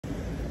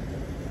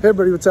Hey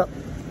everybody, what's up?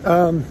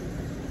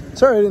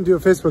 Sorry I didn't do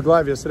a Facebook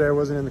Live yesterday. I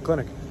wasn't in the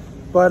clinic.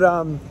 But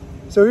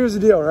so here's the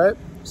deal, right?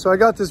 So I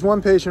got this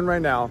one patient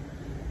right now,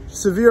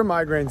 severe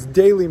migraines,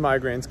 daily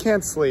migraines,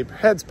 can't sleep,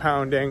 head's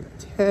pounding,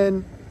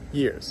 10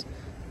 years.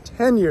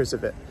 10 years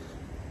of it.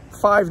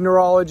 5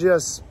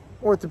 neurologists,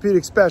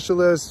 orthopedic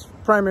specialists,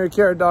 primary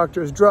care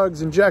doctors,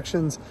 drugs,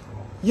 injections,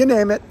 you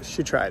name it,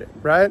 she tried it,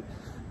 right?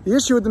 The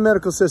issue with the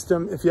medical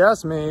system, if you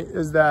ask me,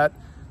 is that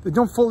they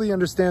don't fully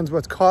understand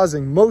what's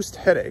causing most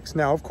headaches.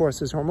 Now, of course,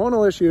 there's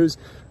hormonal issues.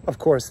 Of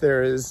course,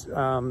 there is,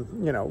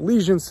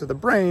 lesions to the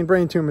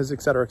brain tumors,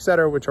 et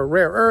cetera, which are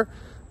rarer.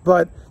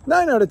 But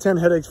 9 out of 10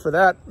 headaches, for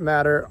that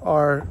matter,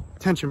 are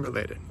tension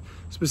related.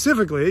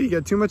 Specifically, you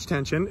get too much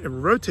tension, it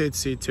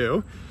rotates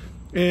C2,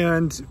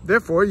 and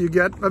therefore you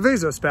get a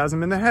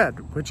vasospasm in the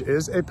head, which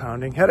is a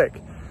pounding headache.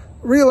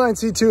 Realign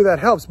C2, that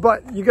helps,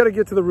 but you got to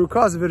get to the root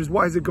cause of it, is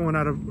why is it going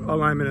out of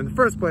alignment in the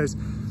first place,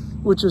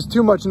 which is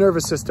too much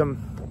nervous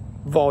system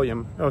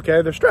volume.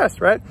 Okay, they're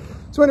stressed, right?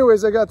 So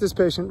anyways, I got this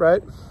patient,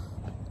 right?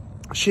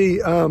 She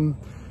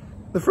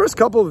the first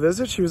couple of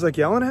visits, she was like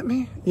yelling at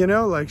me,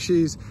 like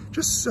she's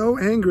just so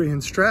angry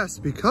and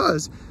stressed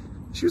because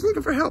she was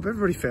looking for help.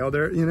 Everybody failed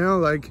her,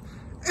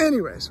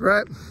 anyways,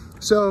 right?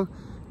 So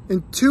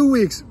in 2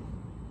 weeks,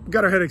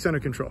 got her headaches under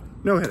control.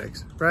 No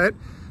headaches, right?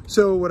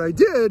 So what I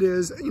did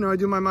is, I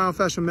do my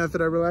myofascial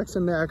method, I relax the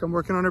neck, I'm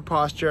working on her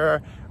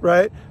posture,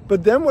 right?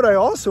 But then what I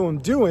also am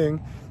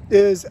doing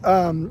is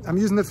I'm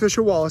using the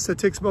Fisher-Wallace. That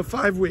takes about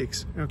 5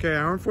 weeks, okay?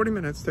 Hour and 40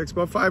 minutes, takes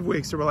about 5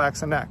 weeks to relax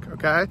the neck,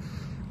 okay?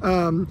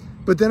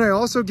 But then I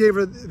also gave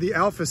her the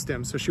Alpha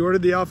Stim. So she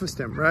ordered the Alpha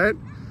Stim, right?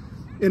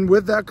 And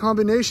with that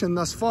combination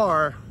thus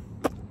far,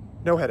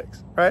 no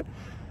headaches, right?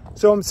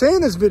 So I'm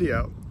saying this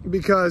video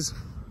because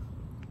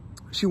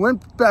she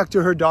went back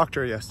to her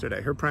doctor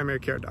yesterday, her primary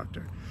care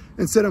doctor,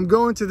 and said, I'm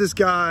going to this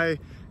guy.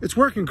 It's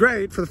working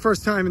great for the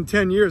first time in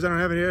 10 years. I don't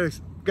have any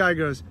headaches. Guy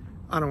goes,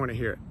 I don't want to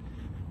hear it.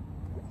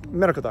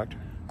 Medical doctor,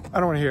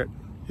 I don't want to hear it.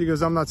 He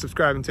goes, I'm not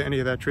subscribing to any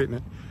of that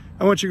treatment.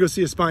 I want you to go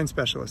see a spine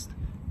specialist.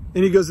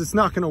 And he goes, it's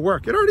not going to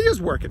work. It already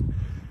is working.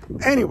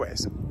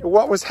 Anyways,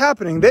 what was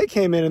happening, they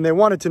came in and they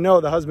wanted to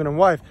know, the husband and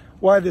wife,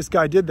 why this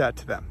guy did that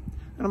to them.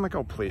 And I'm like,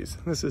 oh, please,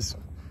 this is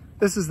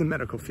the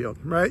medical field,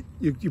 right?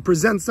 You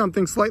present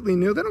something slightly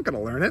new, they're not going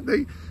to learn it.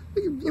 They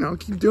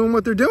keep doing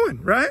what they're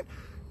doing, right?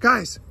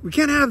 Guys, we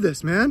can't have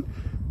this, man.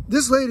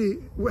 This lady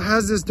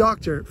has this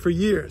doctor for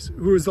years,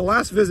 who was the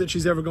last visit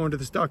she's ever going to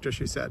this doctor,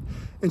 she said.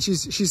 And she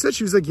said,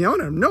 she was like yelling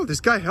at him, no,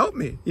 this guy helped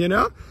me,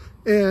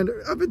 And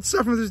I've been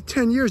suffering with this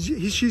 10 years.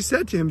 She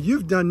said to him,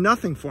 you've done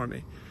nothing for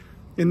me.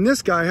 And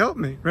this guy helped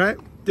me, right?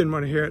 Didn't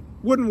want to hear it.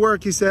 Wouldn't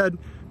work, he said.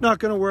 Not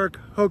going to work,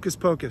 hocus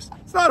pocus.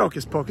 It's not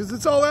hocus pocus,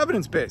 it's all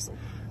evidence-based.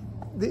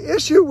 The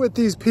issue with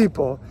these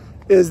people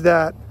is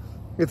that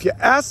if you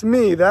ask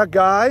me, that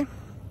guy,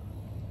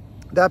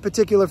 that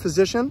particular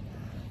physician,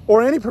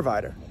 or any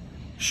provider,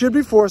 should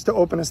be forced to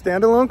open a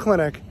standalone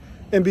clinic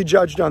and be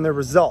judged on their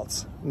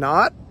results,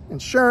 not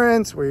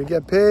insurance, where you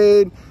get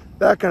paid,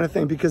 that kind of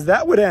thing, because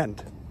that would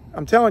end.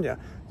 I'm telling you,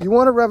 you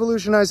want to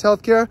revolutionize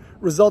healthcare,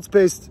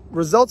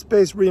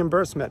 results-based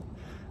reimbursement.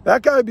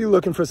 That guy would be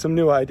looking for some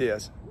new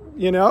ideas,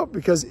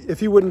 because if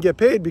he wouldn't get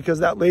paid because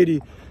that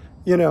lady,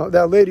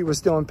 that lady was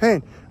still in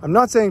pain. I'm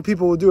not saying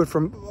people will do it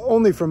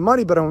only for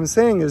money, but what I'm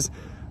saying is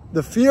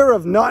the fear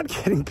of not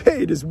getting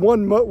paid is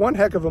one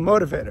heck of a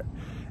motivator.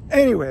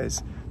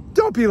 Anyways,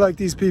 don't be like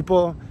these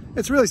people.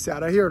 It's really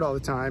sad. I hear it all the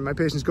time. My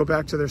patients go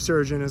back to their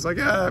surgeon. It's like,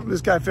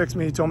 this guy fixed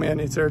me. He told me I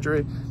need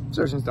surgery.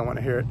 Surgeons don't want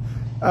to hear it.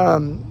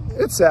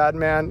 It's sad,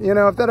 man.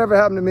 If that ever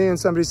happened to me and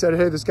somebody said,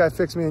 hey, this guy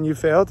fixed me and you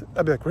failed,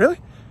 I'd be like, really?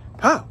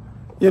 How?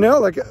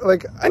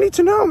 Like I need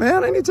to know,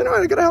 man. I need to know.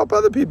 I got to help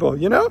other people,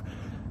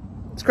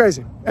 It's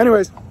crazy.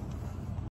 Anyways.